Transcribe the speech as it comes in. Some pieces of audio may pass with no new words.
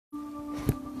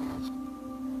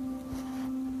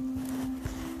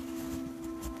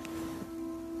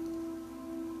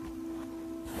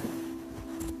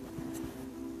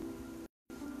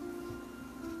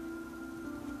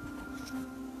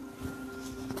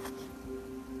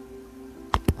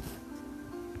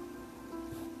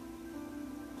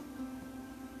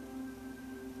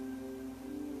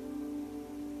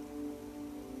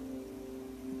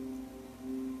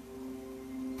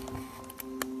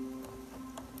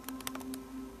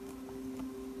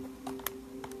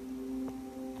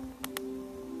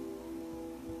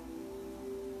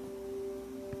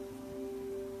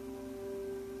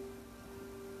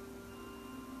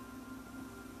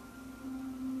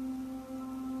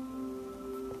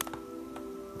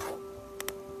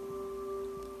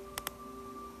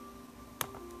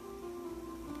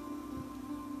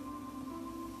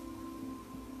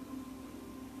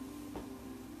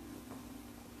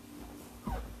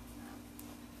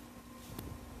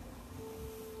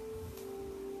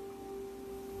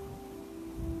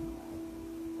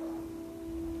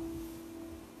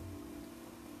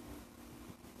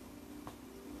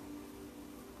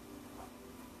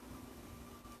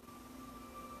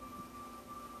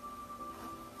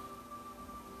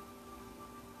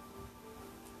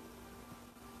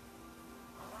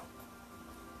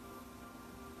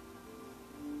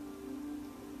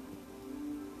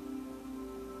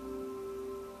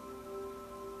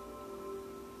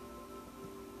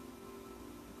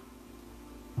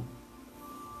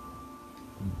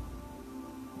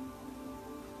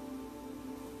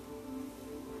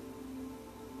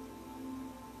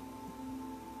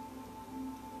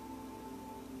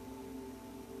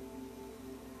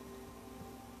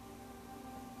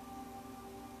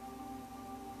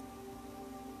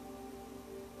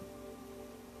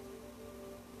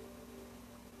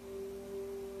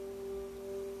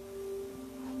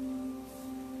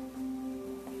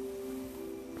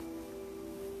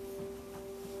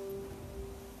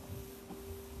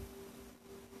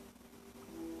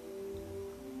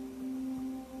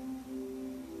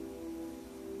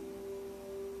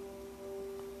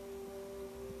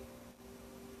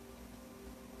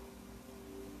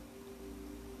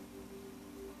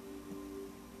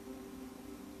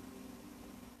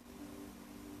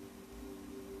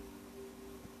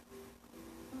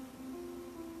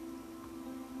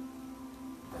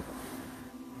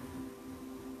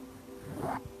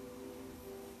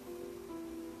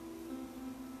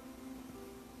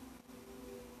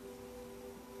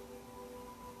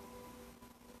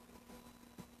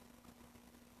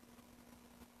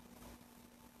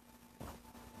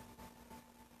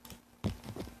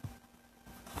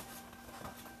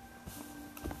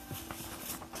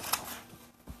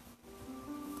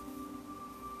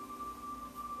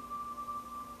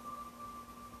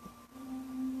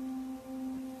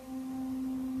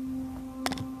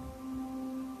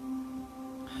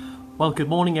Well, good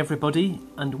morning everybody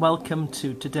and welcome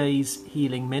to today's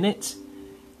Healing Minute.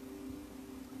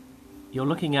 You're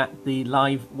looking at the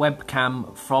live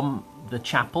webcam from the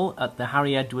chapel at the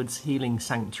Harry Edwards Healing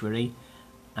Sanctuary,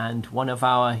 and one of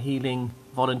our healing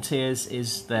volunteers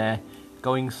is there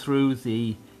going through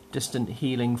the distant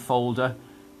healing folder,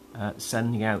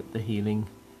 sending out the healing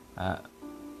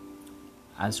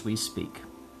as we speak.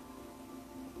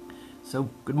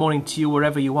 So good morning to you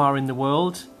wherever you are in the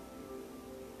world.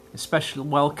 A special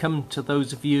welcome to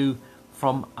those of you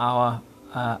from our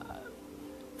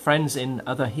friends in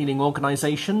other healing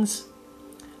organisations,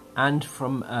 and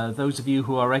from those of you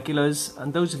who are regulars,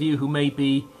 and those of you who may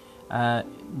be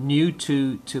new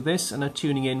to this and are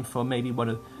tuning in for maybe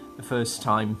the first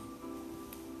time.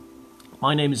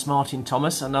 My name is Martin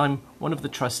Thomas and I'm one of the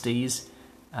trustees,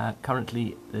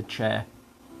 currently the chair,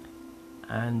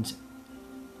 and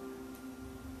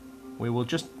we will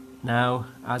just now,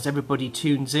 as everybody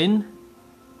tunes in,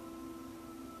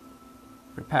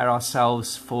 prepare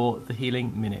ourselves for the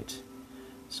Healing Minute.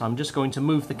 So I'm just going to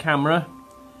move the camera.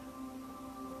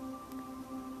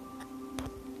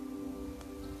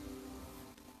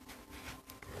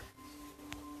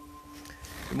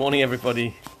 Good morning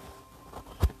everybody.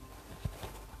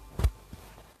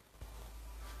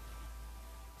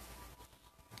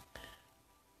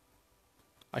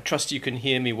 I trust you can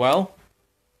hear me well.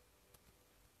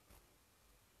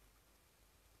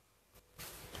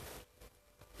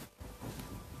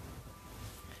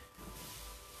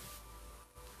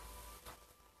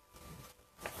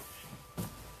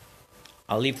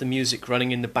 I'll leave the music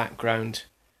running in the background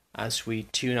as we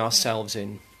tune ourselves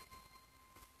in.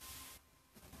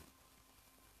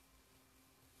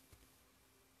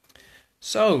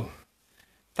 So,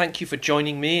 thank you for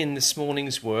joining me in this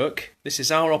morning's work. This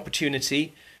is our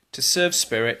opportunity to serve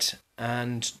Spirit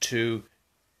and to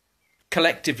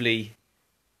collectively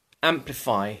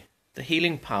amplify the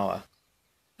healing power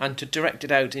and to direct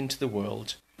it out into the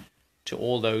world to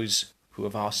all those who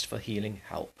have asked for healing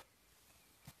help.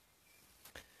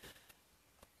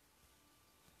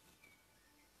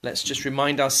 Let's just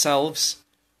remind ourselves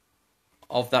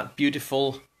of that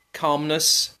beautiful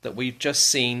calmness that we've just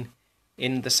seen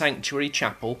in the sanctuary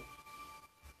chapel.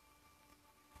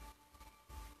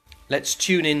 Let's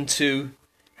tune into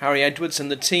Harry Edwards and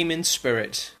the team in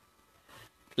spirit,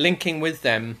 linking with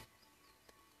them,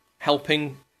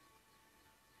 helping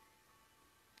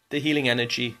the healing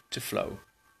energy to flow.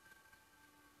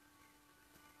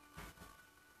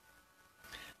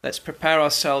 Let's prepare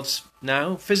ourselves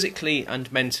now, physically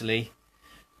and mentally,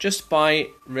 just by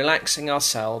relaxing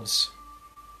ourselves,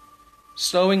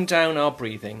 slowing down our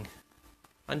breathing,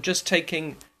 and just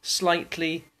taking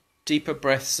slightly deeper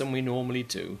breaths than we normally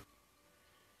do.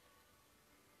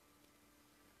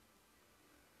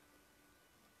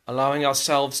 Allowing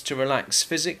ourselves to relax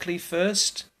physically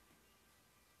first,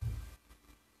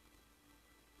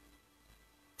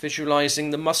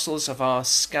 visualizing the muscles of our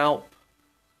scalp,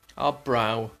 our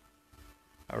brow,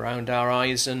 around our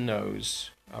eyes and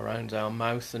nose, around our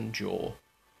mouth and jaw,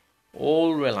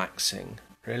 all relaxing,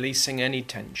 releasing any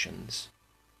tensions.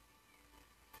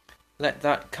 Let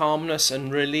that calmness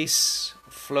and release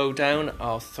flow down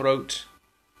our throat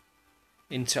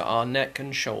into our neck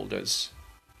and shoulders,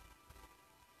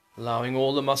 allowing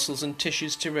all the muscles and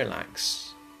tissues to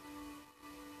relax,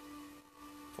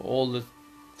 for all the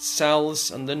cells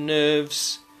and the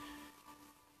nerves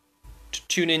to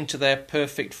tune into their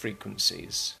perfect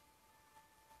frequencies.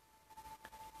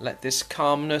 Let this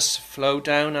calmness flow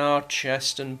down our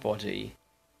chest and body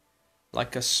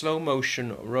like a slow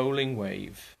motion rolling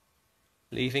wave,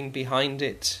 leaving behind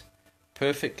it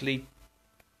perfectly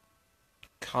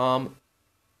calm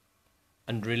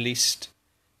and released,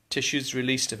 tissues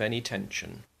released of any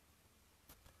tension.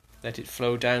 Let it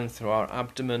flow down through our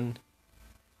abdomen,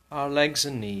 our legs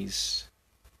and knees,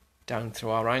 down through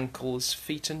our ankles,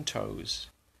 feet and toes,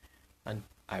 and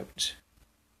out.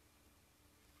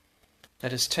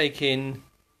 Let us take in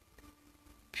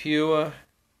pure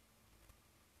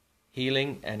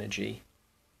healing energy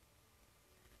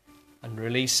and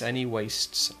release any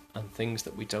wastes and things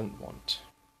that we don't want.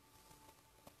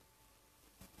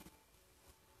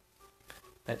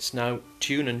 Let's now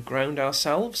tune and ground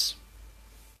ourselves.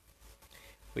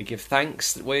 We give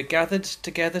thanks that we're gathered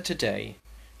together today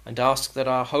and ask that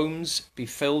our homes be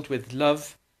filled with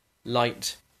love,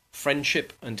 light,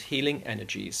 friendship and healing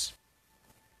energies.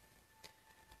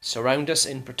 Surround us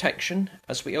in protection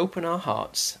as we open our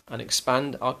hearts and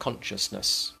expand our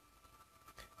consciousness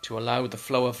to allow the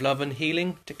flow of love and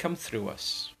healing to come through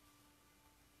us.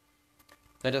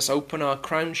 Let us open our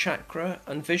crown chakra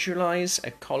and visualize a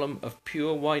column of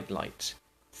pure white light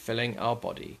filling our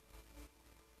body.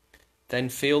 Then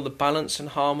feel the balance and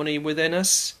harmony within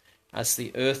us as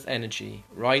the earth energy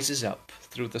rises up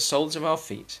through the soles of our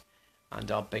feet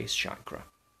and our base chakra.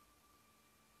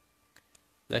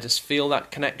 Let us feel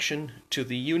that connection to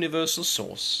the universal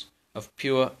source of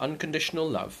pure unconditional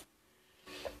love,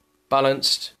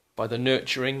 balanced by the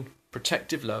nurturing,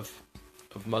 protective love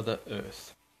of Mother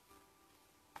Earth.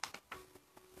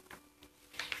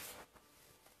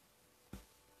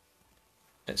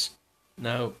 Let's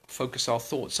now focus our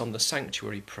thoughts on the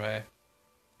sanctuary prayer.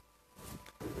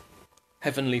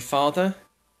 Heavenly Father,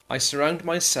 I surrender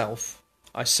myself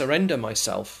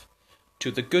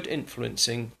to the good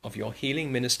influencing of your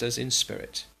healing ministers in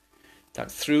spirit,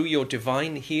 that through your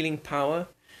divine healing power,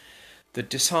 the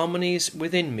disharmonies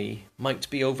within me might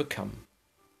be overcome,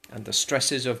 and the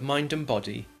stresses of mind and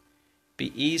body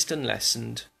be eased and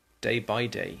lessened day by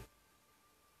day.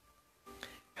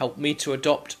 Help me to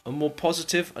adopt a more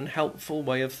positive and helpful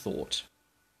way of thought,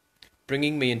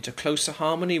 bringing me into closer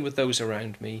harmony with those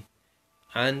around me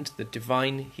and the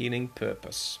divine healing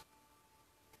purpose.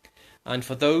 And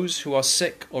for those who are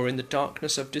sick or in the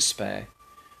darkness of despair,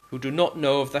 who do not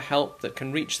know of the help that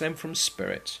can reach them from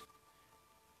spirit,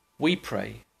 we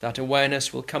pray that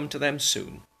awareness will come to them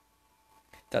soon,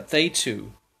 that they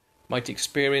too might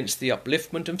experience the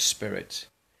upliftment of spirit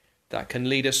that can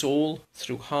lead us all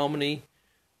through harmony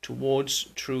towards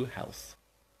true health.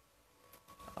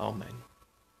 Amen.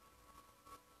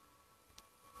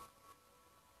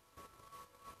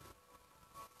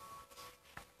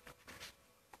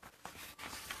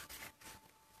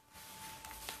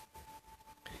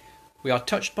 We are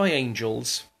touched by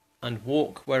angels and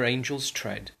walk where angels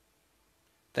tread.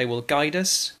 They will guide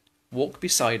us, walk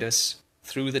beside us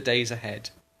through the days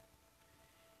ahead.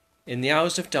 In the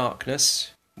hours of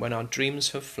darkness, when our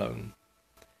dreams have flown,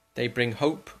 they bring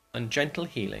hope and gentle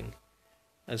healing,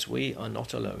 as we are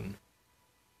not alone.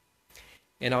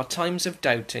 In our times of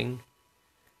doubting,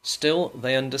 still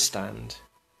they understand,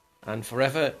 and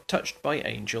forever touched by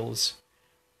angels,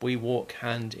 we walk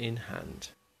hand in hand.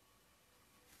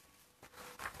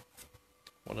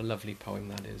 What a lovely poem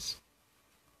that is.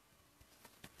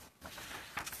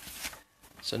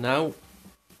 So now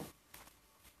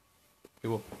we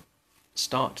will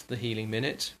start the healing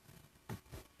minute.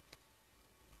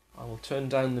 I will turn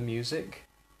down the music.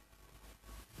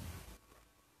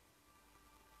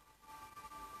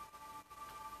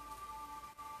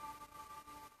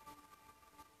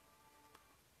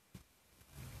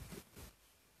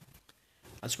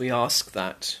 As we ask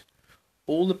that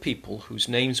all the people whose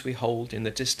names we hold in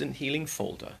the distant healing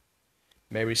folder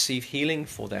may receive healing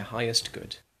for their highest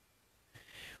good.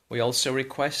 We also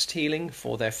request healing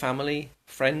for their family,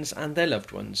 friends and their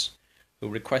loved ones who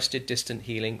requested distant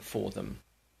healing for them.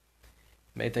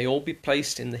 May they all be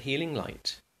placed in the healing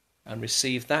light and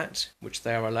receive that which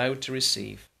they are allowed to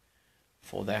receive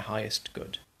for their highest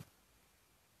good.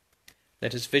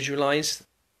 Let us visualize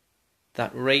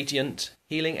that radiant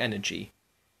healing energy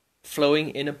flowing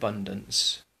in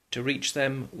abundance to reach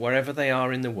them wherever they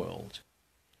are in the world.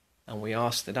 And we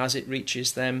ask that as it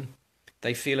reaches them,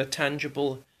 they feel a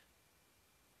tangible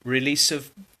release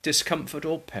of discomfort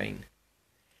or pain,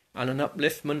 and an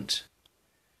upliftment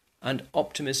and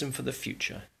optimism for the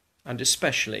future, and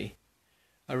especially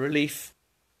a relief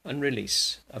and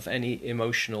release of any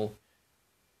emotional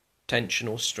tension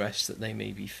or stress that they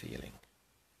may be feeling.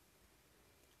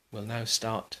 We'll now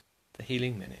start the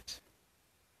healing minute.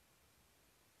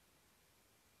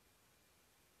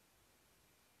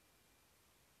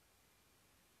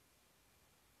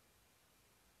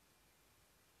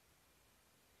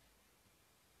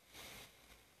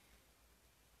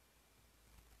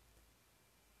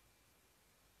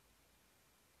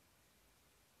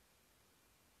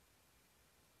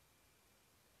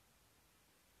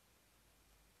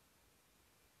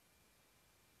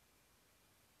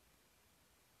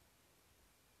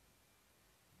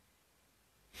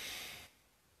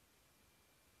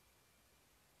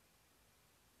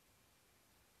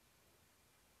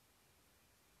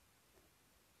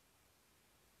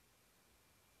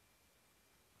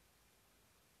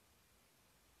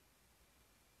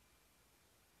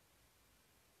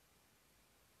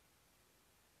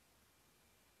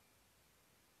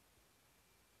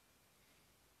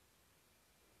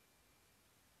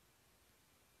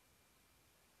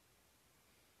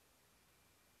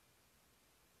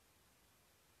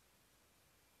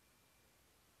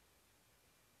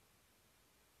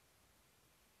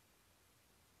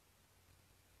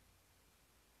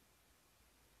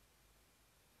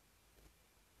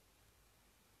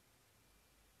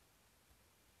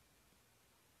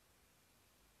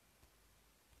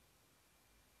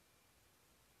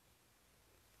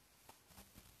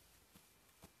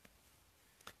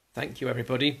 Thank you,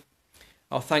 everybody.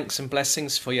 Our thanks and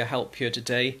blessings for your help here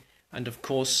today, and of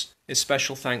course, a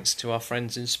special thanks to our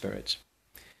friends in spirit.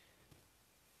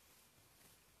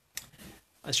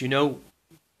 As you know,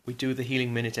 we do the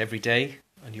Healing Minute every day,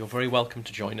 and you're very welcome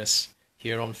to join us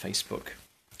here on Facebook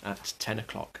at 10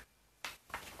 o'clock.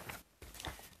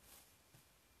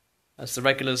 As the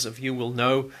regulars of you will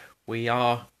know, we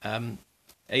are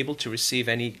able to receive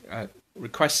any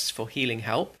requests for healing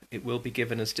help. It will be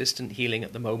given as distant healing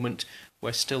at the moment.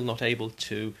 We're still not able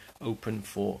to open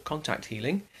for contact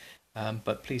healing,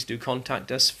 but please do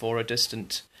contact us for a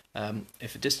distant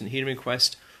healing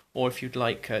request, or if you'd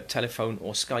like telephone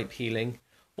or Skype healing,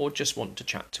 or just want to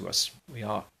chat to us. We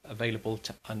are available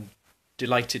and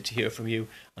delighted to hear from you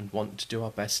and want to do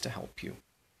our best to help you.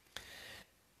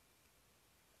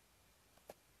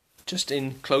 Just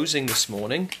in closing this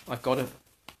morning, I've got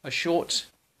a short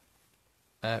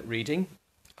reading,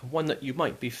 one that you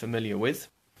might be familiar with,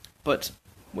 but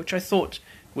which I thought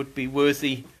would be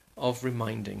worthy of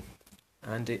reminding.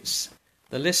 And it's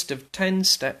the list of 10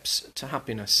 steps to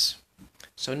happiness.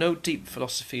 So no deep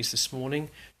philosophies this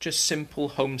morning, just simple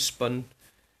homespun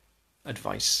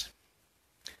advice.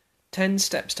 10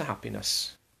 steps to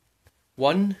happiness.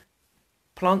 1.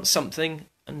 Plant something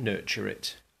and nurture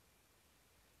it.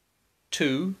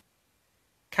 2.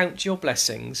 Count your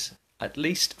blessings, at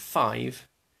least 5,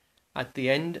 at the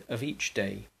end of each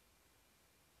day.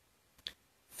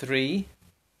 3.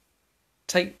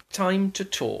 Take time to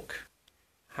talk.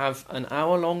 Have an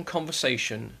hour-long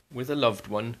conversation with a loved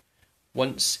one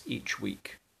once each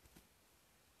week.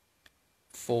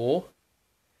 4.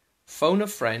 Phone a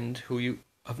friend who you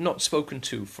have not spoken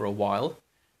to for a while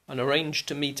and arrange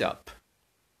to meet up.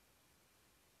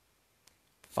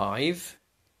 5.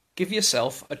 Give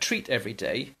yourself a treat every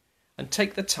day and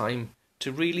take the time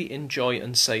to really enjoy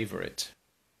and savour it.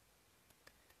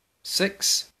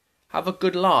 6. Have a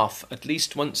good laugh at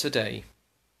least once a day.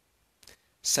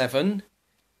 7.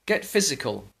 Get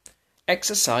physical.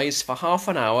 Exercise for half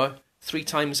an hour 3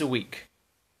 times a week.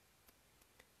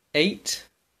 8.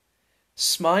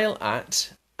 Smile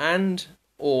at and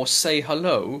or say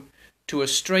hello to a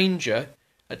stranger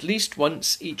at least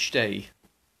once each day.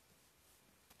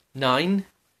 9.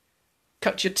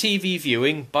 Cut your TV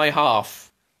viewing by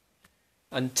half.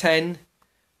 And 10.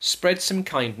 Spread some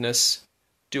kindness.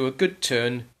 Do a good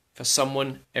turn for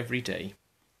someone every day.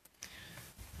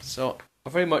 So I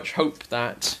very much hope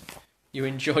that you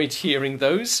enjoyed hearing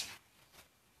those.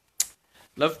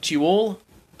 Love to you all,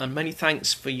 and many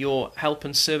thanks for your help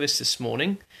and service this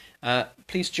morning.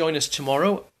 Please join us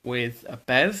tomorrow with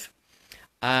Bev,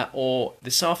 or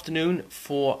this afternoon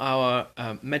for our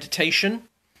meditation,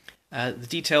 the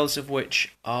details of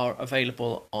which are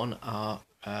available on our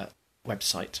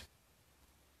website.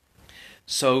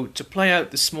 So to play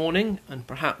out this morning and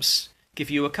perhaps give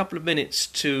you a couple of minutes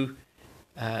to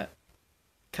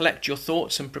collect your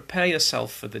thoughts and prepare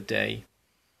yourself for the day,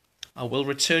 I will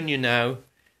return you now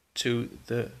to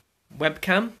the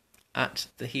webcam at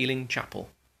the Healing Chapel.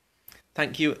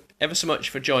 Thank you ever so much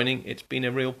for joining. It's been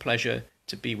a real pleasure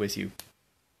to be with you.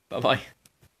 Bye-bye.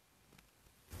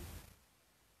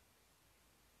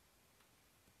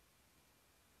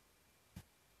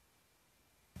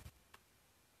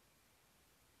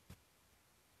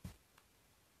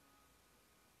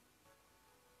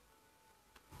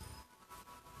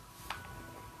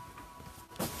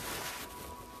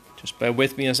 Just bear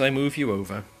with me as I move you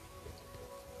over.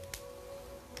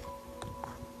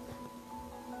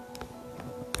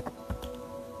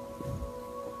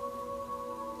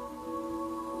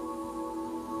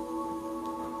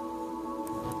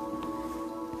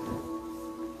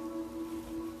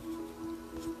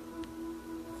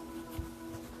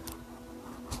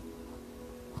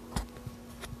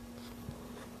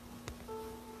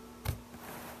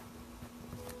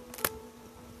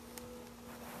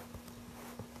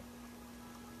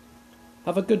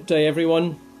 Have a good day,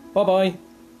 everyone. Bye-bye.